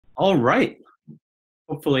All right.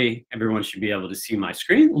 Hopefully everyone should be able to see my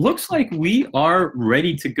screen. Looks like we are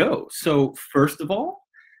ready to go. So first of all,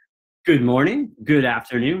 good morning, good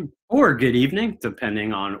afternoon, or good evening,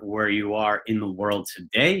 depending on where you are in the world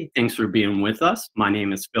today. Thanks for being with us. My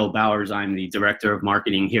name is Phil Bowers. I'm the Director of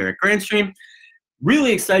Marketing here at Grandstream.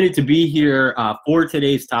 Really excited to be here for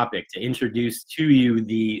today's topic to introduce to you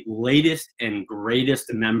the latest and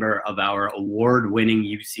greatest member of our award-winning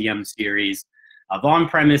UCM series of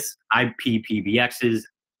on-premise IP PBXs,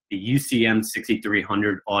 the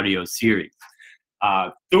UCM6300 Audio Series.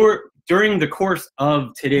 During the course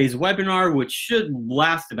of today's webinar, which should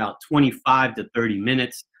last about 25 to 30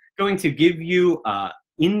 minutes, going to give you an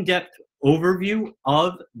in-depth overview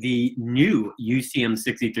of the new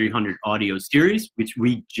UCM6300 Audio Series, which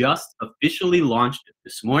we just officially launched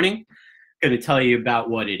this morning. Going to tell you about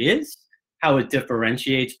what it is, how it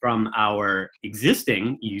differentiates from our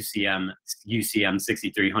existing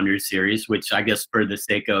UCM6300 series, which I guess for the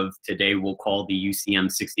sake of today we'll call the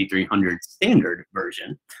UCM6300 standard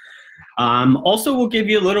version. Also, we'll give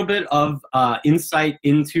you a little bit of insight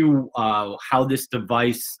into how this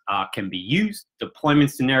device can be used, deployment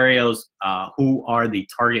scenarios, who are the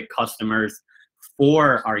target customers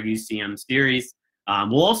for our UCM series.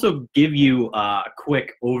 We'll also give you a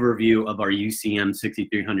quick overview of our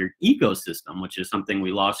UCM6300 ecosystem, which is something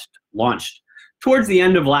we launched towards the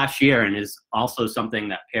end of last year and is also something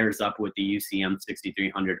that pairs up with the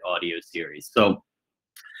UCM6300 Audio Series. So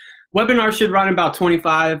webinar should run about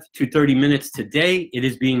 25 to 30 minutes today. It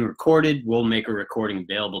is being recorded. We'll make a recording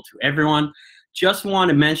available to everyone. Just want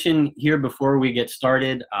to mention here before we get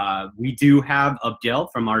started, we do have Abdel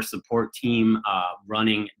from our support team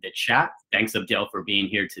running the chat. Thanks, Abdel, for being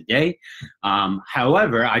here today.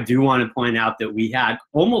 However, I do want to point out that we had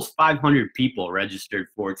almost 500 people registered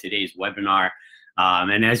for today's webinar.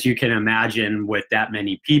 And as you can imagine, with that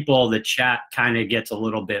many people, the chat kind of gets a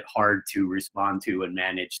little bit hard to respond to and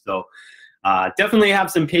manage. So definitely have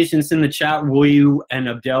some patience in the chat. You and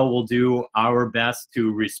Abdel will do our best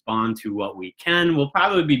to respond to what we can. We'll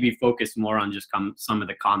probably be focused more on just some of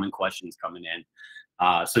the common questions coming in.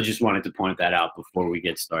 So just wanted to point that out before we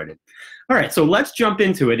get started. All right, so let's jump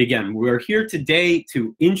into it. Again, we're here today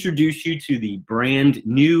to introduce you to the brand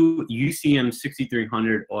new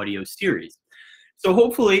UCM6300 Audio Series. So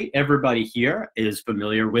hopefully everybody here is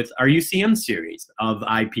familiar with our UCM series of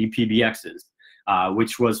IP PBXs.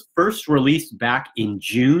 Which was first released back in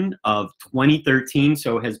June of 2013,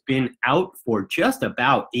 so has been out for just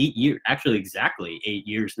about 8 years, actually exactly 8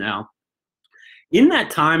 years now. In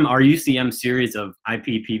that time, our UCM series of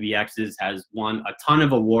IP PBXs has won a ton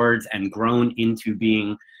of awards and grown into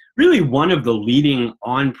being really one of the leading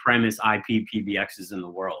on-premise IP PBXs in the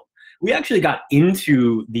world. We actually got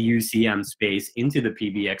into the UCM space, into the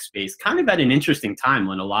PBX space, kind of at an interesting time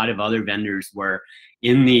when a lot of other vendors were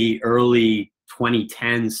in the early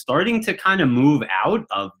 2010s starting to kind of move out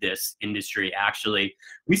of this industry. Actually,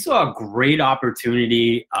 we saw a great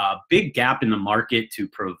opportunity, a big gap in the market to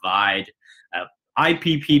provide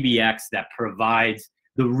IP PBX that provides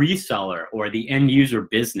the reseller or the end user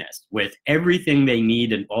business with everything they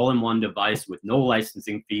need, an all-in-one device with no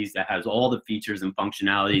licensing fees that has all the features and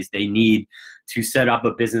functionalities they need to set up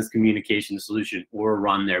a business communication solution or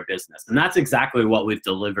run their business. And that's exactly what we've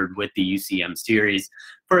delivered with the UCM series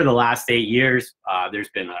for the last 8 years. There's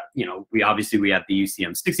been we have the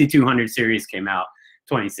UCM6200 series came out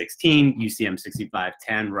 2016,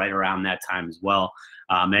 UCM6510 right around that time as well.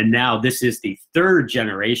 And now this is the third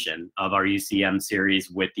generation of our UCM series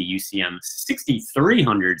with the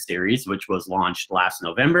UCM6300 series, which was launched last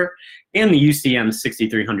November, and the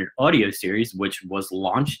UCM6300 Audio Series, which was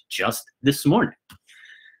launched just this morning.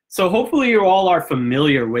 So hopefully you all are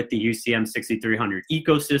familiar with the UCM6300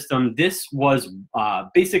 ecosystem. This was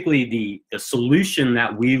basically the solution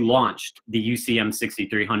that we launched the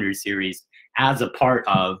UCM6300 series as a part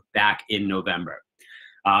of back in November.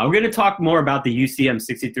 We're going to talk more about the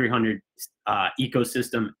UCM6300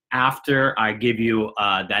 ecosystem after I give you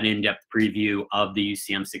that in-depth preview of the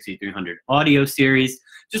UCM6300 Audio Series.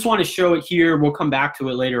 Just want to show it here. We'll come back to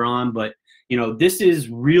it later on, but this is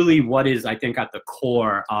really what is, I think, at the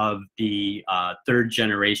core of the third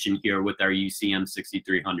generation here with our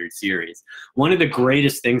UCM6300 series. One of the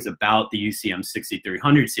greatest things about the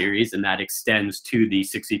UCM6300 series, and that extends to the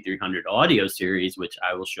 6300 Audio Series, which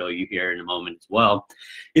I will show you here in a moment as well,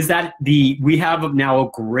 is that we have now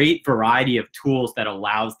a great variety of tools that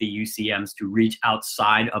allows the UCMs to reach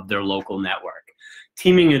outside of their local network.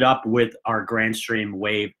 teaming it up with our GrandStream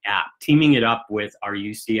Wave app, teaming it up with our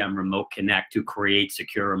UCM Remote Connect to create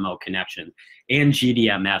secure remote connection, and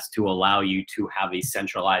GDMS to allow you to have a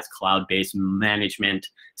centralized cloud-based management,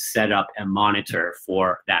 setup, and monitor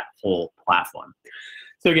for that whole platform.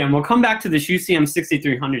 So again, we'll come back to this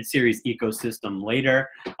UCM6300 series ecosystem later.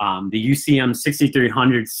 The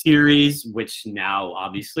UCM6300 series, which now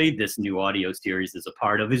obviously this new audio series is a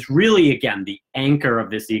part of, is really, again, the anchor of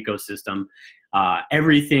this ecosystem.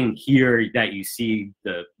 Everything here that you see,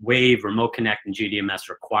 the Wave, Remote Connect, and GDMS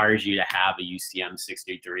requires you to have a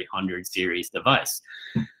UCM6300 series device.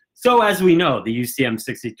 So as we know, the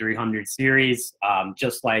UCM6300 series,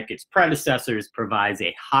 just like its predecessors, provides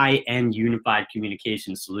a high-end unified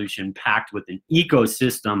communication solution packed with an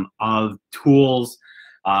ecosystem of tools,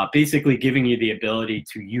 basically giving you the ability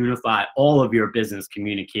to unify all of your business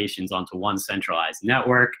communications onto one centralized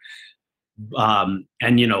network.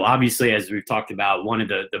 And, you know, obviously, as we've talked about, one of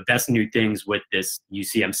the best new things with this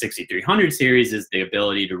UCM6300 series is the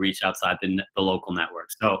ability to reach outside the local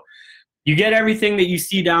network. So you get everything that you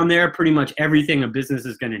see down there, pretty much everything a business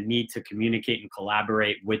is going to need to communicate and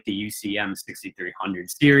collaborate with the UCM6300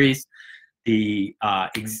 series. The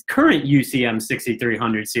current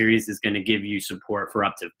UCM6300 series is going to give you support for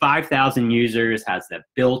up to 5,000 users, has that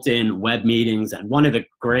built-in web meetings, and one of the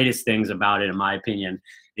greatest things about it, in my opinion,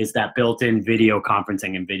 is that built-in video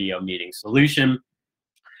conferencing and video meeting solution.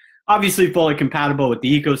 Obviously fully compatible with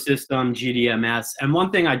the ecosystem, GDMS. And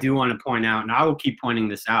one thing I do want to point out, and I will keep pointing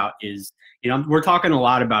this out, is, you know, we're talking a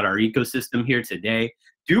lot about our ecosystem here today.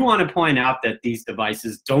 Do want to point out that these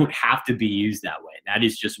devices don't have to be used that way. That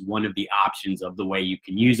is just one of the options of the way you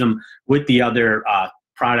can use them with the other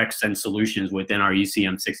products and solutions within our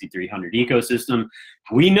UCM6300 ecosystem.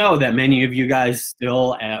 We know that many of you guys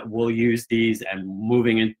still will use these, and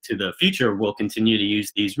moving into the future will continue to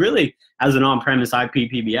use these really as an on-premise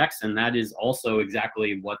IP PBX, and that is also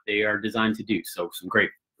exactly what they are designed to do. So some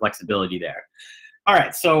great flexibility there. All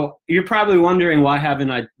right, so you're probably wondering, why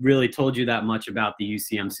haven't I really told you that much about the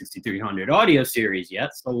UCM6300 audio series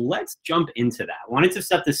yet? So let's jump into that. I wanted to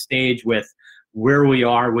set the stage with where we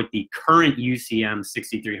are with the current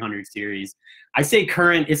UCM6300 series. I say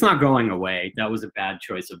current, it's not going away. That was a bad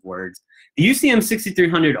choice of words. The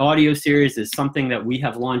UCM6300 audio series is something that we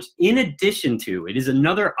have launched in addition to. It is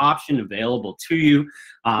another option available to you,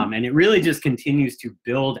 and it really just continues to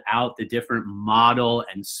build out the different model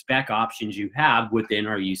and spec options you have within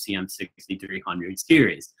our UCM6300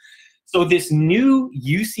 series. So this new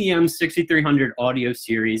UCM6300 audio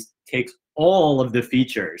series takes all of the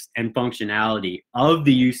features and functionality of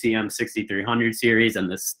the UCM6300 series and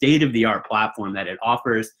the state-of-the-art platform that it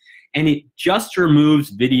offers, and it just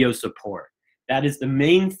removes video support. That is the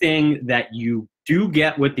main thing that you do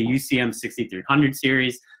get with the UCM6300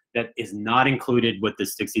 series that is not included with the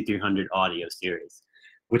 6300 audio series,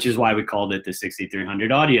 which is why we called it the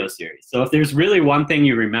 6300 audio series. So if there's really one thing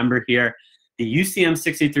you remember here, the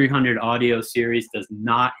UCM6300 audio series does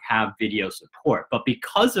not have video support, but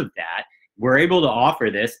because of that, we're able to offer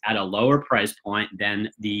this at a lower price point than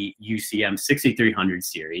the UCM6300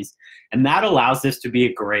 series. And that allows this to be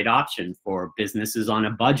a great option for businesses on a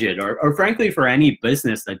budget, or frankly, for any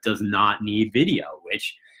business that does not need video,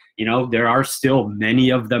 which, you know, there are still many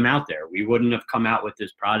of them out there. We wouldn't have come out with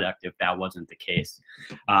this product if that wasn't the case.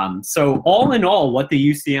 So all in all, what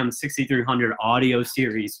the UCM6300 audio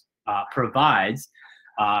series provides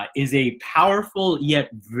is a powerful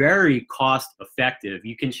yet very cost-effective.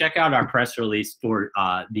 You can check out our press release for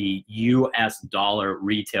the US dollar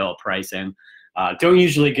retail pricing. Don't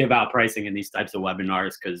usually give out pricing in these types of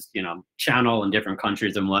webinars because, you know, channel in different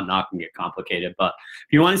countries and whatnot can get complicated. But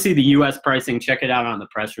if you want to see the US pricing, check it out on the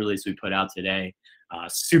press release we put out today.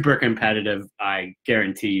 Super competitive. I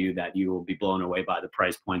guarantee you that you will be blown away by the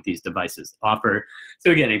price point these devices offer.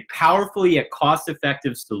 So again, a powerful yet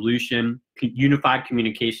cost-effective solution, unified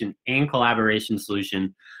communication and collaboration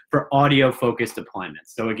solution for audio-focused deployments.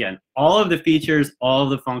 So again, all of the features, all of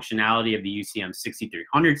the functionality of the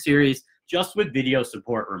UCM6300 series, just with video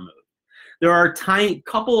support removed. There are a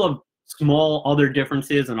couple of small other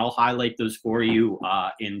differences, and I'll highlight those for you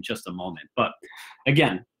in just a moment. But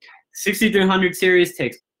again, 6300 series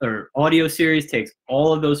audio series takes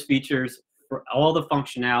all of those features, for all the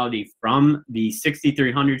functionality from the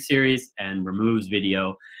 6300 series, and removes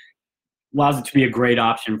video. Allows it to be a great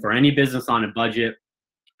option for any business on a budget,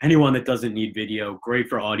 anyone that doesn't need video, great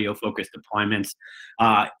for audio-focused deployments.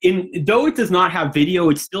 Though it does not have video,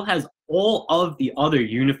 it still has all of the other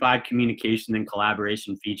unified communication and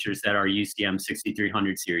collaboration features that our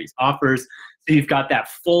UCM6300 series offers. So you've got that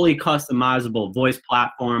fully customizable voice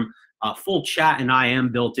platform, full chat and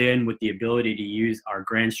IM built in with the ability to use our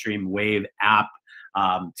GrandStream Wave app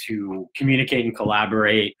to communicate and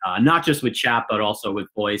collaborate, not just with chat, but also with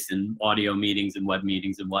voice and audio meetings and web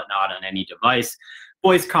meetings and whatnot on any device.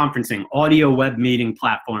 Voice conferencing, audio web meeting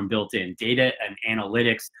platform built in, data and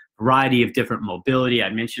analytics, variety of different mobility. I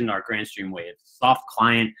mentioned our GrandStream Wave soft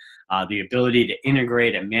client, the ability to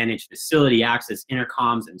integrate and manage facility access,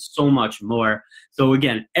 intercoms, and so much more. So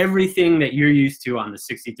again, everything that you're used to on the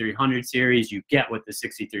 6300 series, you get with the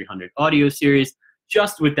 6300 Audio Series,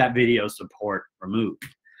 just with that video support removed.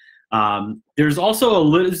 There's also a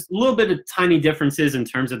little bit of tiny differences in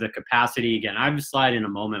terms of the capacity. Again, I have a slide in a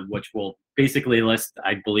moment which will basically list,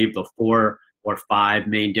 I believe, the 4 or 5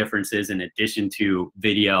 main differences in addition to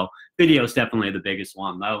video. Video is definitely the biggest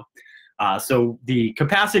one, though. So the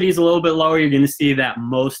capacity is a little bit lower. You're going to see that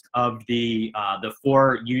most of the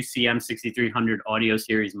 4 UCM6300 Audio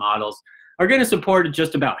Series models are going to support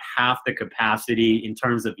just about half the capacity in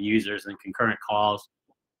terms of users and concurrent calls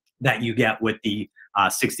that you get with the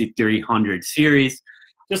 6300 series.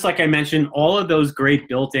 Just like I mentioned, all of those great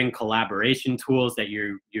built-in collaboration tools that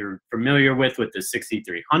you're familiar with the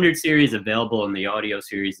 6300 series available in the Audio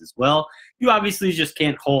Series as well. You obviously just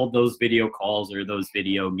can't hold those video calls or those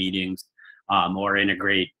video meetings or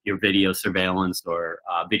integrate your video surveillance or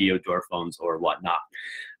video door phones or whatnot.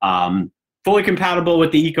 Fully compatible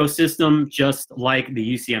with the ecosystem, just like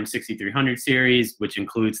the UCM6300 series, which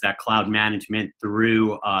includes that cloud management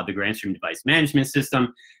through the GrandStream device management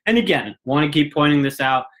system. And again, want to keep pointing this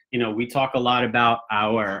out. You know, we talk a lot about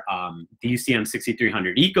our the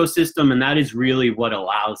UCM6300 ecosystem, and that is really what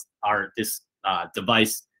allows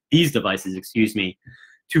these devices, excuse me,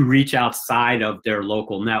 to reach outside of their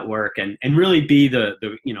local network and really be the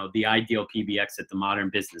ideal PBX that the modern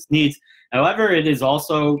business needs. However, it is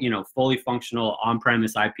also, fully functional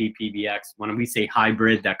on-premise IP PBX. When we say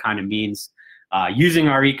hybrid, that kind of means using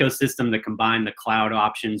our ecosystem to combine the cloud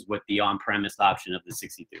options with the on-premise option of the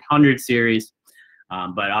 6300 series.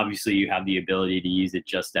 But obviously, you have the ability to use it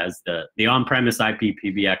just as the on-premise IP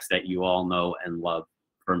PBX that you all know and love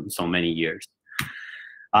from so many years.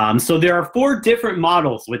 So there are 4 different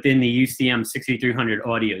models within the UCM6300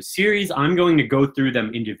 Audio Series. I'm going to go through them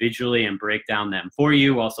individually and break down them for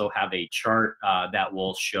you. Also have a chart that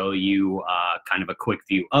will show you kind of a quick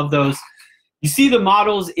view of those. You see the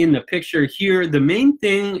models in the picture here. The main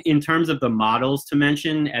thing in terms of the models to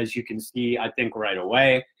mention, as you can see, I think right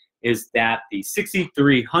away, is that the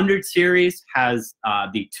 6300 series has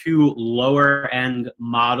the 2 lower end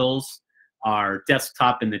models are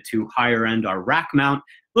desktop and the 2 higher end are rack mount.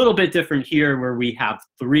 A little bit different here where we have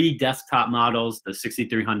 3 desktop models, the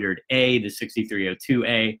 6300A, the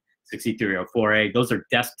 6302A, 6304A. Those are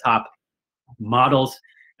desktop models,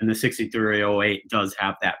 and the 6308 does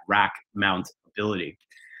have that rack mount ability.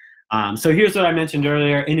 So here's what I mentioned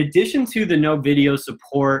earlier. In addition to the no video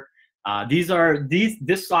support, this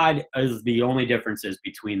slide is the only differences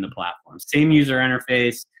between the platforms. Same user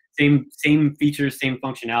interface, same features, same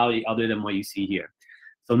functionality other than what you see here.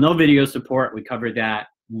 So no video support, we covered that.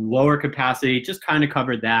 Lower capacity, just kind of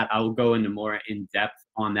covered that. I will go into more in depth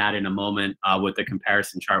on that in a moment with the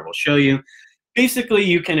comparison chart we'll show you. Basically,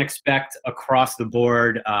 you can expect across the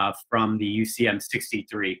board from the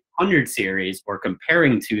UCM6300 series, or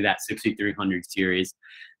comparing to that 6300 series,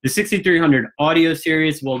 the 6300 Audio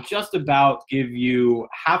Series will just about give you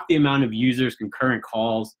half the amount of users, concurrent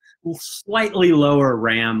calls, slightly lower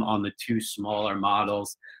RAM on the 2 smaller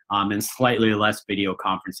models, and slightly less video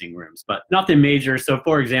conferencing rooms, but nothing major. So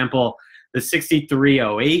for example, the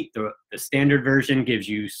 6308, the standard version, gives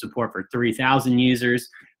you support for 3,000 users,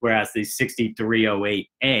 whereas the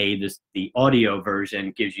 6308A, the audio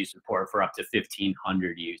version, gives you support for up to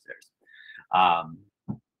 1,500 users. I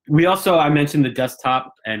mentioned the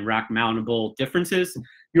desktop and rack mountable differences.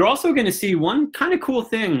 You're also going to see one kind of cool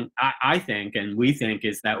thing, I think, and we think,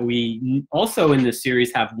 is that we also in this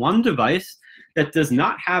series have one device that does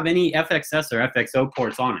not have any FXS or FXO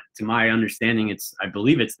ports on it. To my understanding, I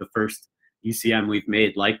believe it's the first UCM we've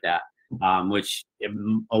made like that, which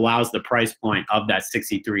allows the price point of that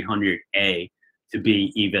 6300A to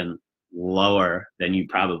be even lower than you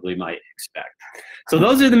probably might expect. So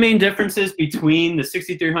those are the main differences between the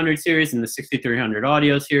 6300 series and the 6300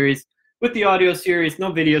 Audio Series. With the Audio Series,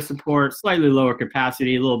 no video support, slightly lower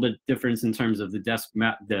capacity, a little bit difference in terms of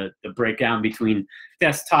the breakdown between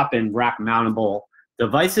desktop and rack mountable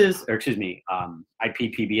devices, or excuse me,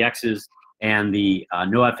 IP PBXs, and the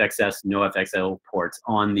no FXS, no FXL ports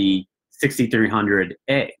on the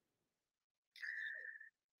 6300A.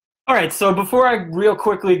 All right, so before I real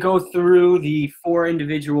quickly go through the 4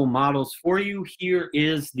 individual models for you, here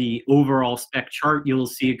is the overall spec chart. You'll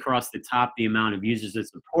see across the top the amount of users it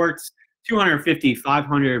supports: 250,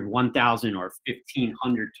 500, 1,000, or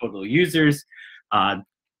 1,500 total users.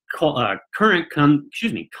 Concurrent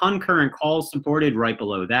calls supported right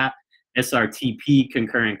below that. SRTP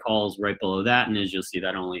concurrent calls right below that, and as you'll see,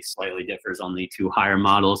 that only slightly differs on the 2 higher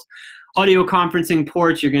models. Audio conferencing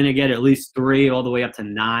ports, you're going to get at least 3 all the way up to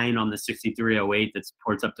 9 on the 6308 that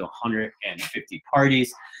supports up to 150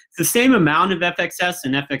 parties. It's the same amount of FXS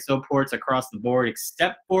and FXO ports across the board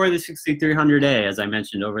except for the 6300A, as I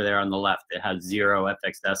mentioned over there on the left. It has 0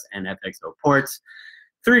 FXS and FXO ports.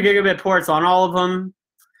 3 gigabit ports on all of them.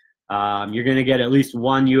 You're going to get at least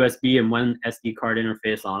 1 USB and 1 SD card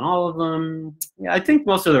interface on all of them. Yeah, I think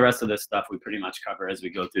most of the rest of this stuff we pretty much cover as we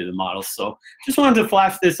go through the models. So just wanted to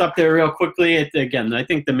flash this up there real quickly. Again, I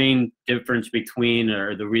think the main difference between,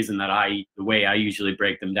 or the reason that the way I usually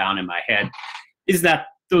break them down in my head, is that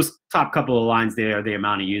those top couple of lines there are the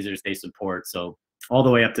amount of users they support. So all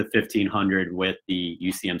the way up to 1,500 with the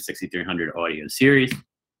UCM6300 Audio Series.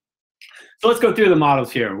 So let's go through the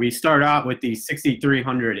models here. We start out with the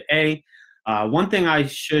 6300A. One thing I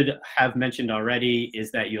should have mentioned already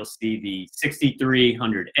is that you'll see the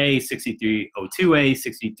 6300A,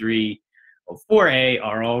 6302A, 6304A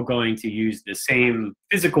are all going to use the same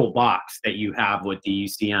physical box that you have with the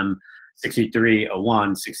UCM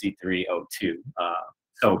 6301, 6302.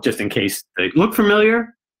 So just in case they look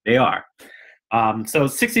familiar, they are. So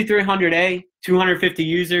 6300A, 250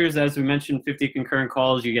 users, as we mentioned, 50 concurrent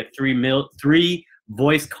calls. You get 3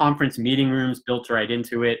 voice conference meeting rooms built right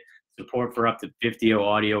into it. Support for up to 50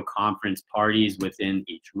 audio conference parties within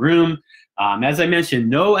each room. As I mentioned,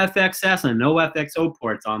 no FXS and no FXO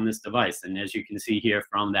ports on this device. And as you can see here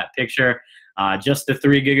from that picture, just the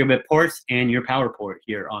 3 gigabit ports and your power port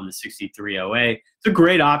here on the 6300A. It's a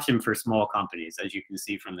great option for small companies, as you can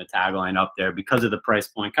see from the tagline up there, because of the price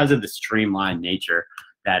point, because of the streamlined nature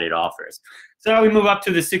that it offers. So now we move up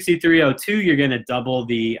to the 6302, you're going to double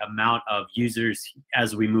the amount of users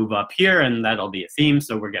as we move up here, and that'll be a theme.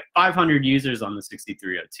 So we'll get 500 users on the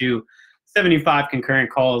 6302, 75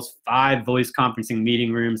 concurrent calls, 5 voice conferencing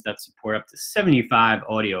meeting rooms that support up to 75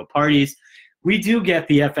 audio parties. We do get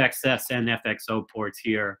the FXS and FXO ports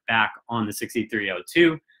here back on the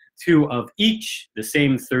 6302. 2 of each, the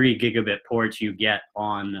same 3 gigabit ports you get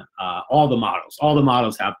on all the models. All the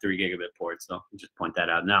models have 3 gigabit ports, so I'll just point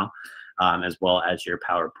that out now, as well as your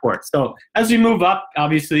power port. So as we move up,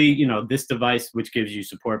 obviously, you know, this device, which gives you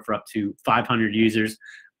support for up to 500 users,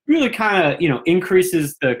 really kind of, you know,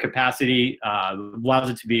 increases the capacity,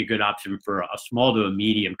 allows it to be a good option for a small to a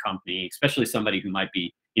medium company, especially somebody who might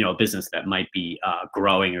be, you know, a business that might be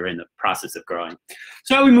growing or in the process of growing.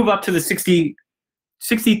 So now we move up to the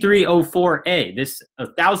 6304A. This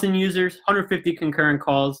 1,000 users, 150 concurrent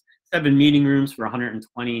calls, 7 meeting rooms for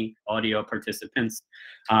 120 audio participants.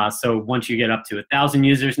 So once you get up to 1,000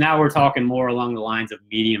 users, now we're talking more along the lines of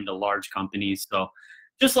medium to large companies. So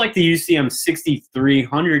just like the UCM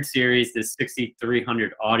 6300 series, this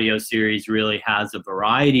 6300 Audio Series really has a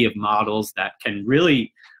variety of models that can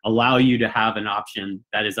really allow you to have an option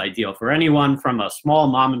that is ideal for anyone from a small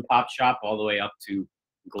mom and pop shop all the way up to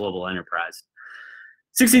global enterprise.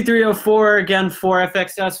 6304, again, 4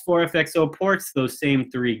 FXS, 4 FXO ports, those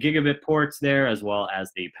same 3 gigabit ports there, as well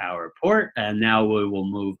as the power port. And now we will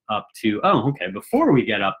move up to, before we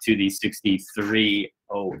get up to the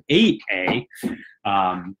 6308A,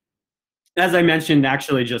 as I mentioned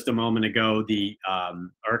actually just a moment ago,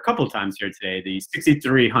 or a couple of times here today, the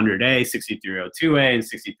 6300A, 6302A, and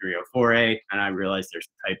 6304A, and I realized there's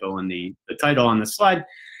a typo in the title on the slide.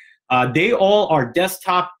 They all are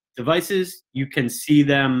desktop devices. You can see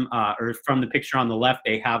them, or from the picture on the left,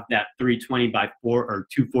 they have that 320 by 4 or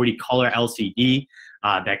 240 color LCD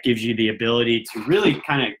that gives you the ability to really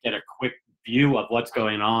kind of get a quick view of what's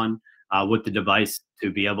going on with the device,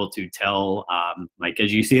 to be able to tell, like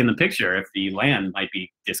as you see in the picture, if the LAN might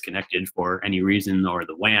be disconnected for any reason, or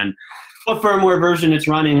the WAN, what firmware version it's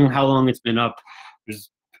running, how long it's been up. There's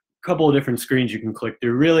a couple of different screens you can click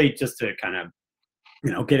through, really just to kind of,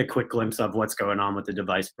 you know, get a quick glimpse of what's going on with the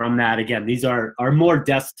device. From that, again, these are more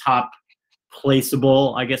desktop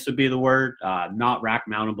placeable, I guess would be the word, not rack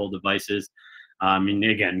mountable devices. And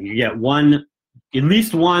again, you get at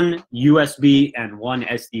least one USB and 1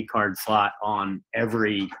 SD card slot on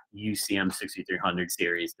every UCM 6300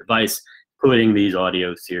 series device, including these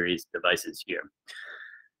audio series devices here.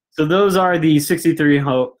 So those are the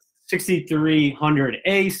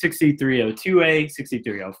 6300A, 6302A,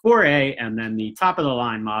 6304A, and then the top of the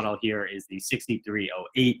line model here is the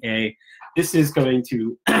 6308A. This is going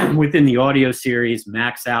to, within the audio series,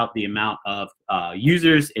 max out the amount of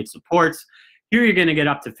users it supports. Here you're going to get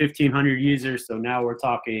up to 1,500 users, so now we're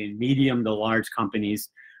talking medium to large companies.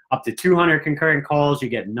 Up to 200 concurrent calls, you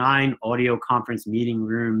get 9 audio conference meeting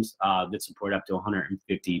rooms that support up to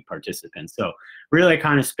 150 participants. So really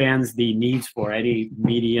kind of spans the needs for any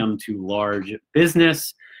medium to large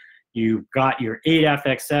business. You've got your 8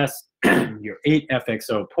 FXS, your 8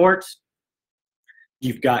 FXO ports.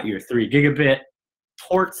 You've got your 3 gigabit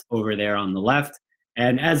ports over there on the left.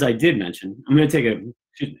 And as I did mention, I'm going to take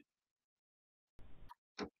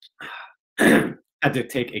a, had to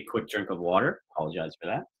take a quick drink of water. Apologize for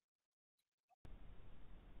that.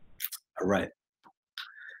 All right.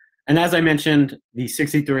 And as I mentioned, the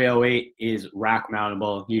 6308 is rack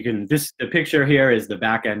mountable. You can, the picture here is the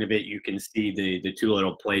back end of it. You can see the 2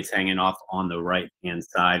 little plates hanging off on the right-hand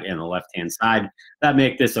side and the left-hand side that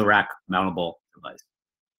make this a rack mountable device.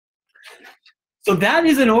 So that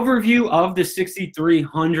is an overview of the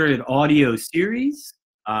 6300 Audio Series.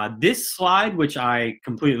 This slide, which I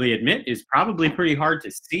completely admit is probably pretty hard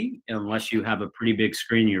to see unless you have a pretty big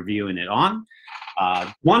screen you're viewing it on.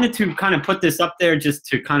 Wanted to kind of put this up there just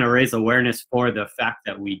to kind of raise awareness for the fact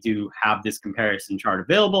that we do have this comparison chart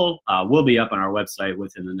available. Will be up on our website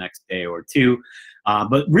within the next day or two.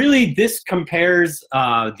 But really, this compares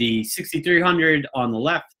the 6300 on the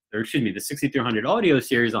left, or excuse me, the 6300 Audio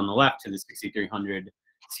Series on the left to the 6300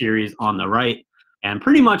 series on the right. And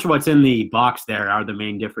pretty much what's in the box there are the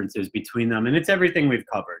main differences between them, and it's everything we've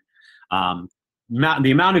covered.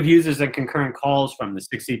 The amount of users and concurrent calls from the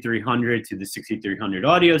 6300 to the 6300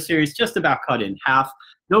 Audio Series just about cut in half.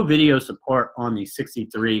 No video support on the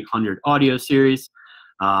 6300 Audio Series.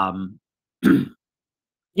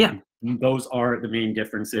 Yeah, those are the main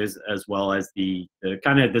differences, as well as the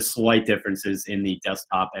kind of the slight differences in the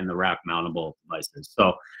desktop and the rack mountable devices.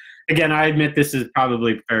 So again, I admit this is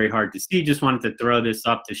probably very hard to see. Just wanted to throw this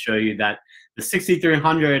up to show you that the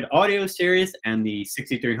 6300 Audio Series and the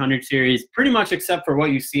 6300 series, pretty much except for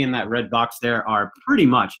what you see in that red box there, are pretty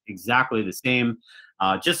much exactly the same.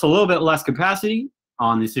 Just a little bit less capacity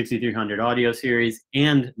on the 6300 Audio Series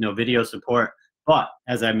and no video support. But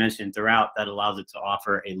as I mentioned throughout, that allows it to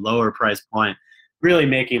offer a lower price point, really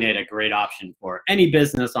making it a great option for any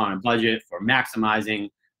business on a budget for maximizing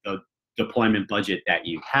the deployment budget that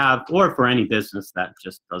you have, or for any business that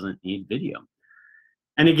just doesn't need video.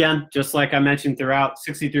 And again, just like I mentioned throughout,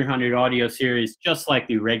 6300 Audio Series, just like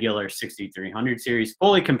the regular 6300 series,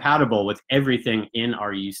 fully compatible with everything in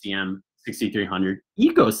our UCM 6300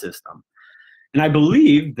 ecosystem. And I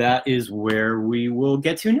believe that is where we will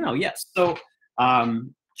get to now. Yes, so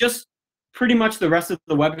just pretty much the rest of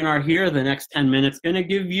the webinar here, the next 10 minutes, going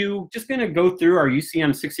to go through our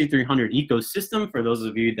UCM 6300 ecosystem for those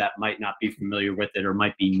of you that might not be familiar with it or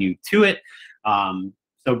might be new to it.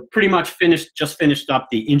 So pretty much just finished up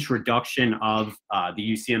the introduction of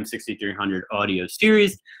the UCM 6300 Audio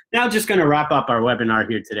Series. Now just going to wrap up our webinar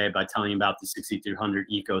here today by telling you about the 6300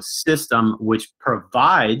 ecosystem, which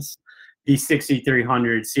provides the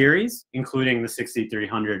 6300 series, including the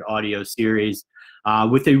 6300 Audio Series,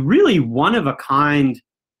 with a really one-of-a-kind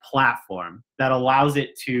platform that allows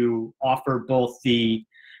it to offer both the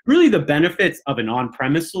benefits of an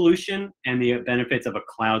on-premise solution and the benefits of a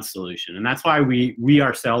cloud solution. And that's why we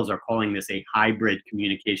ourselves are calling this a hybrid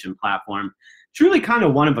communication platform. It's really kind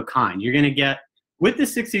of one of a kind. You're going to get, with the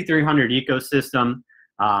 6300 ecosystem,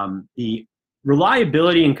 the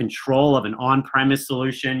reliability and control of an on-premise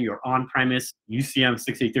solution, your on-premise UCM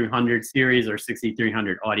 6300 series or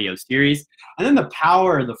 6300 Audio Series, and then the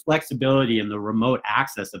power, the flexibility, and the remote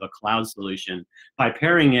access of a cloud solution by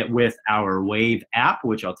pairing it with our Wave app,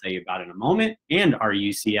 which I'll tell you about in a moment, and our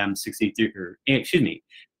UCM 63,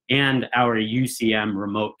 and our UCM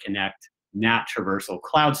Remote Connect NAT Traversal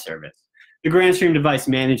Cloud Service. The GrandStream device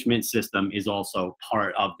management system is also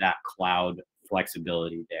part of that cloud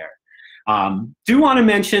flexibility there. Do want to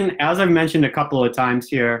mention, as I've mentioned a couple of times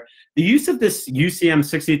here, the use of this UCM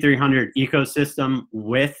 6300 ecosystem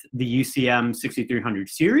with the UCM 6300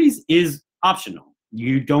 series is optional.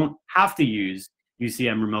 You don't have to use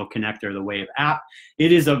UCM Remote Connect or the Wave app.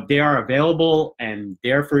 They are available and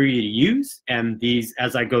there for you to use. And these,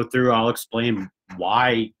 as I go through, I'll explain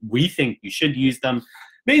why we think you should use them.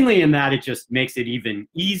 Mainly in that it just makes it even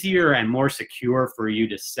easier and more secure for you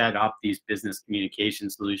to set up these business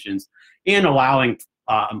communication solutions and allowing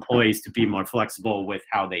employees to be more flexible with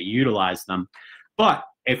how they utilize them. But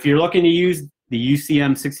if you're looking to use the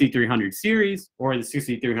UCM 6300 series or the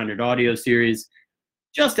 6300 Audio Series,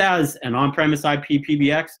 just as an on-premise IP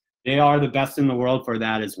PBX, they are the best in the world for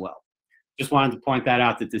that as well. Just wanted to point that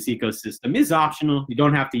out, that this ecosystem is optional. You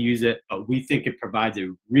don't have to use it, but we think it provides a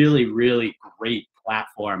really, really great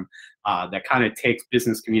platform that kind of takes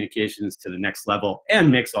business communications to the next level and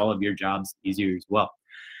makes all of your jobs easier as well.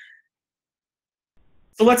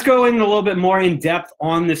 So let's go in a little bit more in depth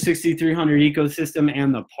on the 6300 ecosystem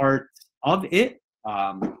and the parts of it.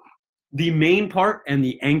 The main part and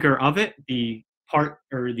the anchor of it, the part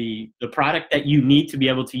or the product that you need to be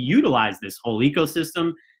able to utilize this whole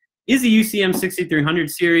ecosystem, is the UCM6300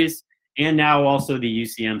 series, and now also the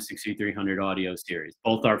UCM6300 Audio Series.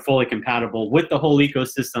 Both are fully compatible with the whole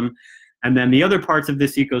ecosystem. And then the other parts of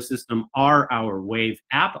this ecosystem are our Wave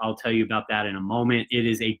app. I'll tell you about that in a moment. It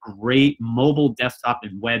is a great mobile, desktop,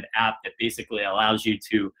 and web app that basically allows you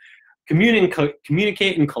to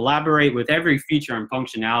communicate and collaborate with every feature and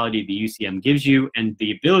functionality the UCM gives you, and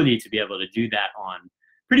the ability to be able to do that on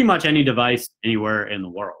pretty much any device anywhere in the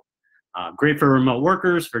world. Great for remote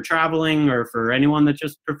workers, for traveling, or for anyone that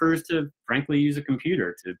just prefers to, frankly, use a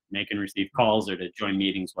computer to make and receive calls or to join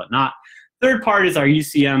meetings, whatnot. Third part is our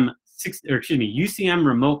UCM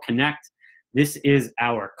Remote Connect. This is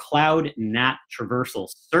our cloud NAT traversal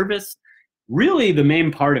service. Really, the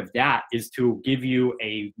main part of that is to give you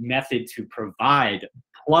a method to provide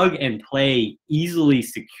plug and play, easily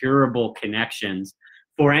securable connections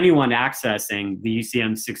for anyone accessing the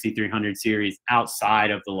UCM6300 series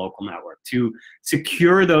outside of the local network, to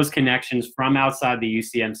secure those connections from outside the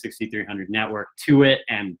UCM6300 network to it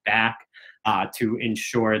and back, to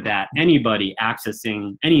ensure that anybody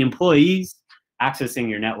accessing, any employees accessing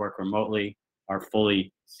your network remotely, are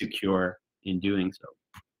fully secure in doing so.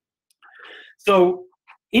 So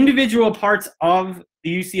individual parts of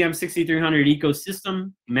the UCM6300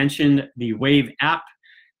 ecosystem, mentioned the Wave app.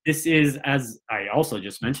 This is, as I also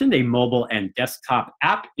just mentioned, a mobile and desktop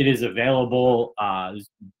app. It is available, as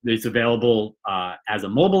a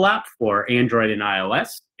mobile app for Android and iOS.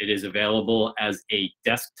 It is available as a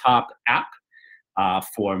desktop app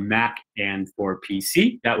for Mac and for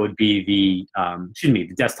PC. That would be the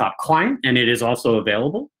desktop client, and it is also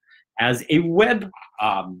available as a web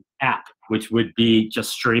app, which would be just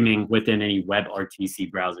streaming within any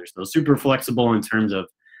WebRTC browser. So super flexible in terms of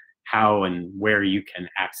how and where you can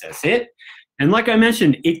access it. And like I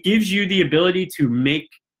mentioned, it gives you the ability to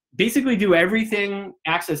basically do everything,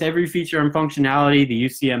 access every feature and functionality the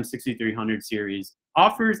UCM6300 series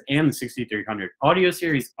offers and the 6300 Audio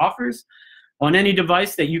Series offers on any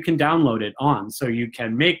device that you can download it on. So you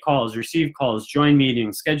can make calls, receive calls, join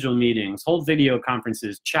meetings, schedule meetings, hold video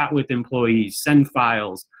conferences, chat with employees, send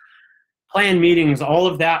files, plan meetings, all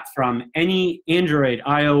of that from any Android,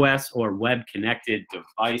 iOS, or web-connected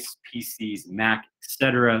device, PCs, Mac,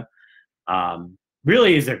 etc.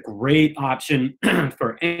 Really is a great option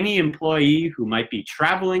for any employee who might be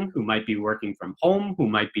traveling, who might be working from home, who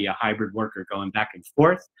might be a hybrid worker going back and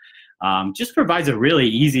forth. Just provides a really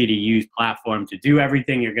easy-to-use platform to do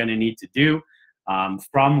everything you're going to need to do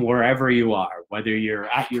from wherever you are, whether you're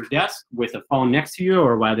at your desk with a phone next to you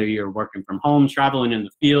or whether you're working from home, traveling in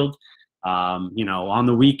the field, on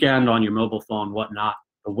the weekend on your mobile phone, whatnot.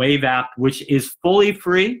 The Wave app, which is fully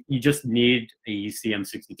free, you just need a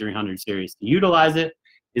UCM6300 series to utilize it,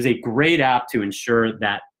 is a great app to ensure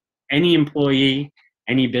that any employee,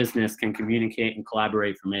 any business can communicate and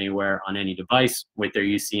collaborate from anywhere on any device with their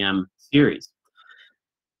UCM series.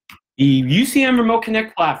 The UCM Remote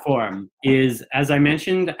Connect platform is, as I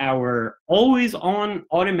mentioned, our always-on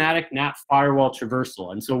automatic NAT firewall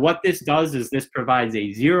traversal. And so what this does is this provides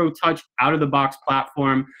a zero-touch, out-of-the-box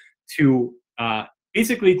platform to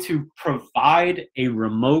basically to provide a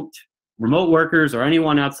remote workers or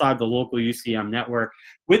anyone outside the local UCM network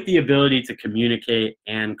with the ability to communicate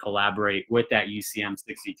and collaborate with that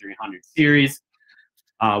UCM6300 series.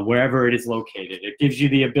 Wherever it is located. It gives you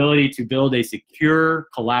the ability to build a secure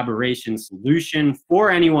collaboration solution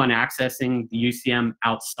for anyone accessing the UCM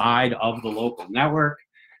outside of the local network.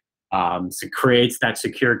 So it creates that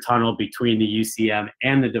secure tunnel between the UCM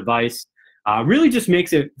and the device. Really just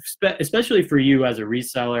makes it, especially for you as a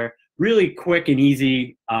reseller, really quick and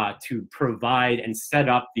easy to provide and set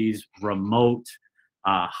up these remote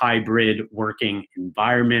hybrid working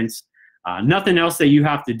environments. Nothing else that you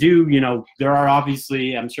have to do. There are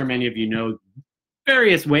obviously, I'm sure many of you know,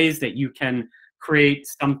 various ways that you can create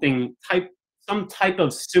some type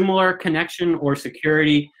of similar connection or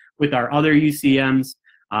security with our other UCMs,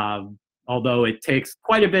 although it takes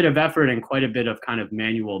quite a bit of effort and quite a bit of kind of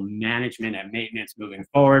manual management and maintenance moving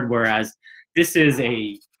forward, whereas this is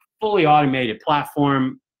a fully automated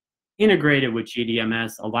platform integrated with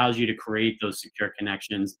GDMS, allows you to create those secure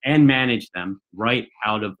connections and manage them right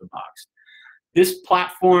out of the box. This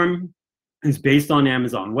platform is based on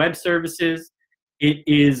Amazon Web Services. It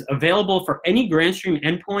is available for any GrandStream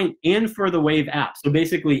endpoint and for the Wave app. So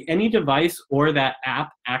basically any device or that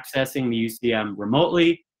app accessing the UCM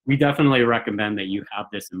remotely, we definitely recommend that you have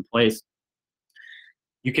this in place.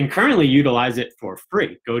 You can currently utilize it for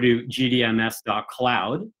free. Go to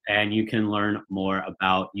gdms.cloud and you can learn more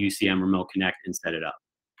about UCM Remote Connect and set it up.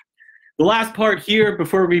 The last part here,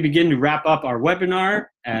 before we begin to wrap up our webinar,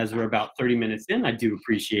 as we're about 30 minutes in, I do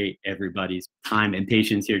appreciate everybody's time and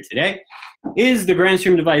patience here today, is the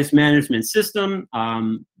GrandStream Device Management System.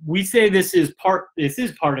 We say this is part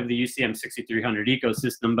of the UCM6300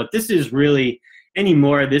 ecosystem, but this is really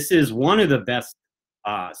anymore. This is one of the best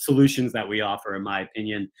solutions that we offer, in my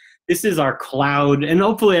opinion. This is our cloud, and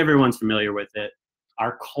hopefully everyone's familiar with it,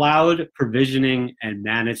 our cloud provisioning and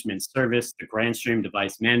management service, the GrandStream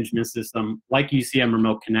Device Management System, like UCM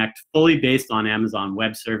Remote Connect, fully based on Amazon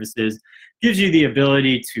Web Services, gives you the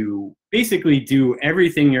ability to basically do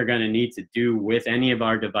everything you're going to need to do with any of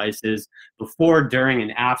our devices before, during,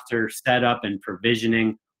 and after setup and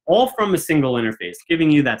provisioning, all from a single interface, giving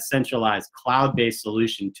you that centralized cloud-based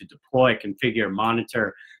solution to deploy, configure,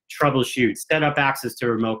 monitor, troubleshoot, set up access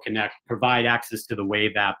to Remote Connect, provide access to the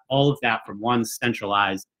Wave app, all of that from one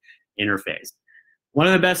centralized interface. One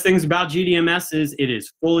of the best things about GDMS is it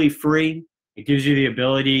is fully free. It gives you the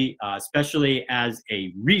ability, especially as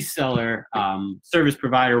a reseller, service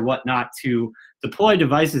provider, whatnot, to deploy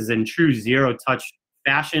devices in true zero-touch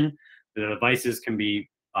fashion. The devices can be,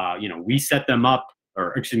 we set them up,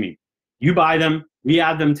 or excuse me, you buy them, we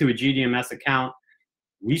add them to a GDMS account,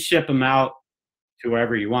 we ship them out to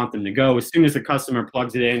wherever you want them to go. As soon as the customer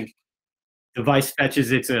plugs it in, device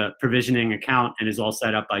fetches its provisioning account and is all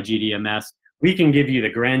set up by GDMS. We can give you the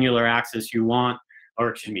granular access you want, or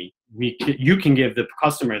excuse me, you can give the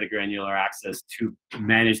customer the granular access to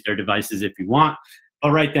manage their devices if you want.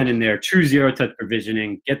 But right then and there, true zero-touch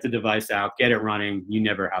provisioning, get the device out, get it running, you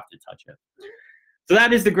never have to touch it. So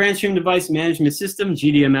that is the GrandStream Device Management System,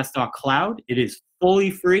 gdms.cloud. It is fully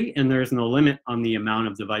free, and there is no limit on the amount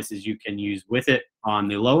of devices you can use with it on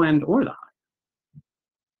the low end or the high.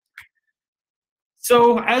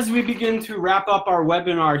 So as we begin to wrap up our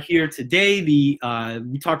webinar here today, we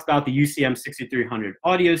talked about the UCM6300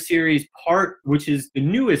 Audio Series part, which is the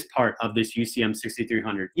newest part of this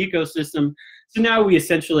UCM6300 ecosystem. So now we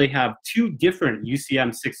essentially have two different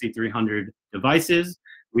UCM6300 devices.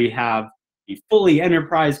 We have the fully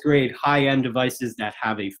enterprise-grade high-end devices that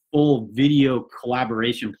have a full video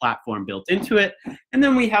collaboration platform built into it. And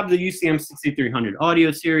then we have the UCM6300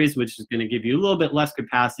 Audio Series, which is going to give you a little bit less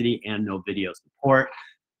capacity and no video support.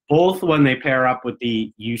 Both, when they pair up with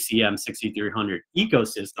the UCM6300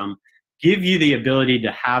 ecosystem, give you the ability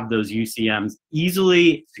to have those UCMs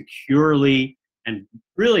easily, securely, and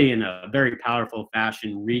really in a very powerful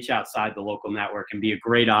fashion reach outside the local network and be a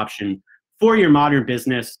great option for your modern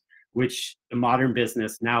business, which the modern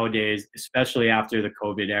business nowadays, especially after the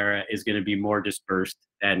COVID era, is going to be more dispersed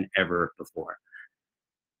than ever before.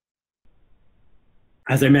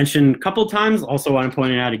 As I mentioned a couple times, also want to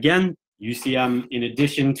point it out again, UCM, in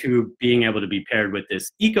addition to being able to be paired with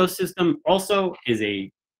this ecosystem, also is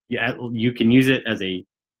you can use it as a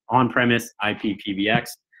on-premise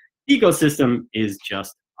IP-PBX. Ecosystem is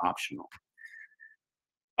just optional.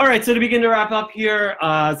 All right, so to begin to wrap up here,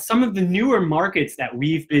 some of the newer markets that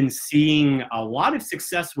we've been seeing a lot of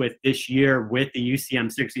success with this year with the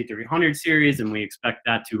UCM6300 series, and we expect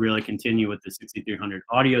that to really continue with the 6300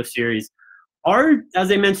 Audio Series, are,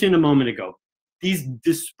 as I mentioned a moment ago, these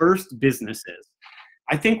dispersed businesses.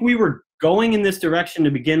 I think we were going in this direction to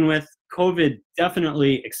begin with. COVID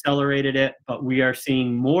definitely accelerated it, but we are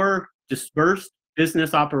seeing more dispersed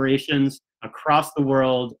business operations across the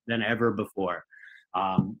world than ever before.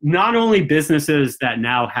 Not only businesses that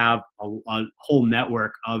now have a whole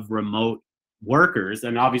network of remote workers,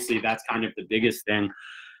 and obviously that's kind of the biggest thing,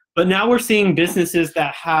 but now we're seeing businesses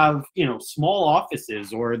that have, small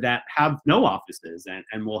offices or that have no offices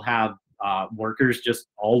and will have workers just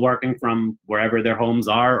all working from wherever their homes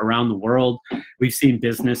are around the world. We've seen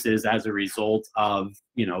businesses as a result of,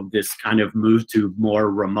 this kind of move to more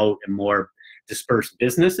remote and more dispersed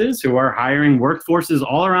businesses who are hiring workforces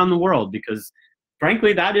all around the world because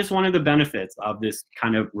frankly, that is one of the benefits of this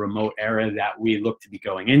kind of remote era that we look to be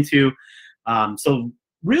going into. So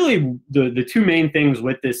really, the two main things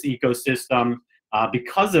with this ecosystem,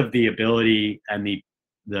 because of the ability and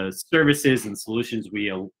the services and solutions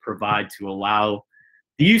we provide to allow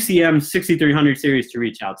the UCM6300 series to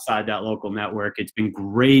reach outside that local network, it's been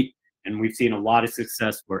great And we've seen a lot of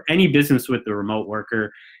success for any business with the remote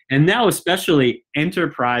worker, and now especially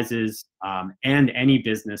enterprises and any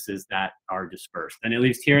businesses that are dispersed. And at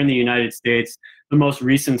least here in the United States, the most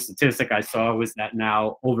recent statistic I saw was that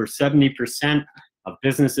now over 70% of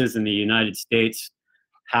businesses in the United States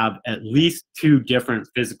have at least 2 different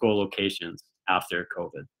physical locations after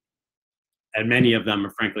COVID. And many of them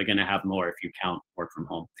are frankly going to have more if you count work from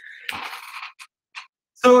home.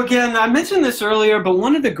 So again, I mentioned this earlier, but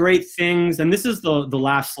one of the great things, and this is the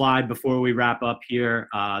last slide before we wrap up here,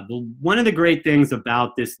 one of the great things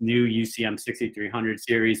about this new UCM6300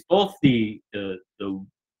 series, both the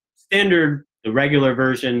standard, the regular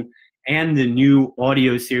version, and the new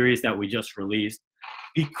audio series that we just released,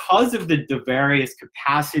 because of the various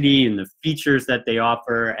capacity and the features that they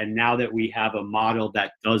offer, and now that we have a model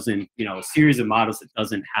that doesn't, a series of models that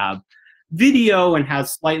doesn't have video and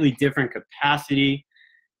has slightly different capacity,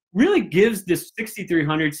 really gives this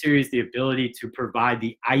 6300 series the ability to provide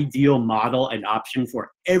the ideal model and option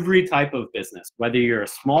for every type of business, whether you're a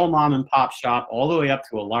small mom and pop shop all the way up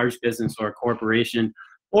to a large business or a corporation,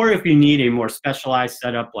 or if you need a more specialized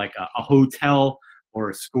setup like a hotel or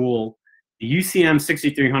a school. The UCM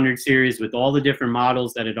 6300 series, with all the different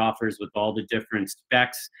models that it offers, with all the different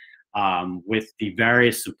specs, with the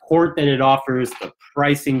various support that it offers, the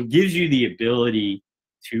pricing, gives you the ability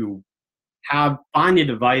to find a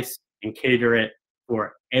device and cater it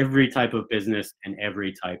for every type of business and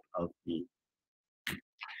every type of need.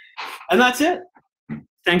 And that's it.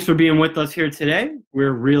 Thanks for being with us here today.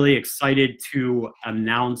 We're really excited to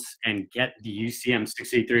announce and get the UCM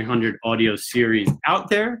 6300 Audio Series out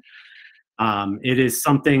there. It is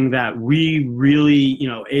something that we really,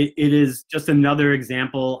 it is just another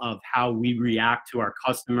example of how we react to our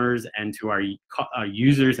customers and to our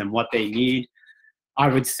users and what they need. I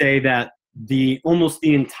would say that almost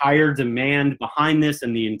the entire demand behind this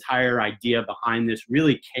and the entire idea behind this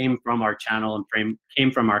really came from our channel and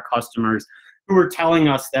came from our customers who were telling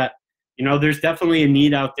us that, there's definitely a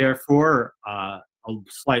need out there for a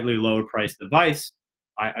slightly lower priced device,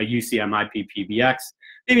 a UCM IP PBX.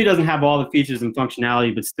 Maybe it doesn't have all the features and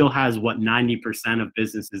functionality, but still has what 90% of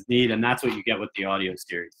businesses need, and that's what you get with the audio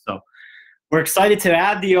series. So we're excited to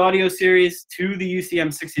add the audio series to the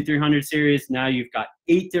UCM 6300 series. Now you've got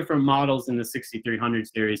 8 different models in the 6300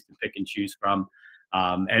 series to pick and choose from.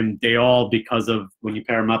 And they all, because of when you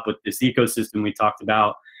pair them up with this ecosystem we talked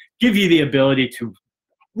about, give you the ability to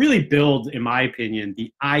really build, in my opinion,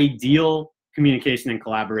 the ideal communication and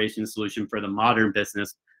collaboration solution for the modern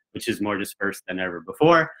business, which is more dispersed than ever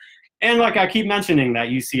before. And like I keep mentioning, that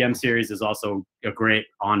UCM series is also a great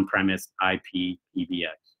on-premise IP PBX.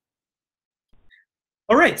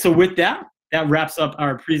 All right, so with that wraps up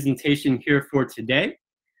our presentation here for today.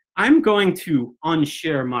 I'm going to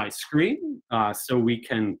unshare my screen so we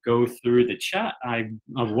can go through the chat. I'm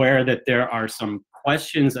aware that there are some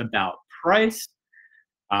questions about price.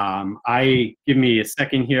 Give me a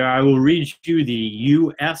second here. I will read you the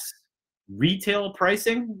US retail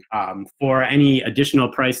pricing. For any additional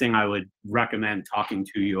pricing, I would recommend talking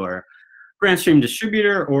to your GrandStream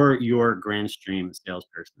distributor or your GrandStream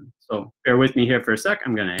salesperson. So bear with me here for a sec.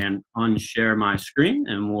 I'm going to unshare my screen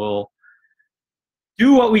and we'll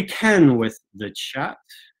do what we can with the chat.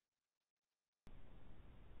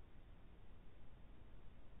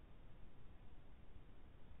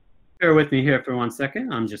 Bear with me here for 1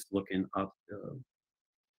 second. I'm just looking up the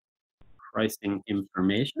pricing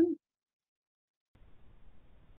information.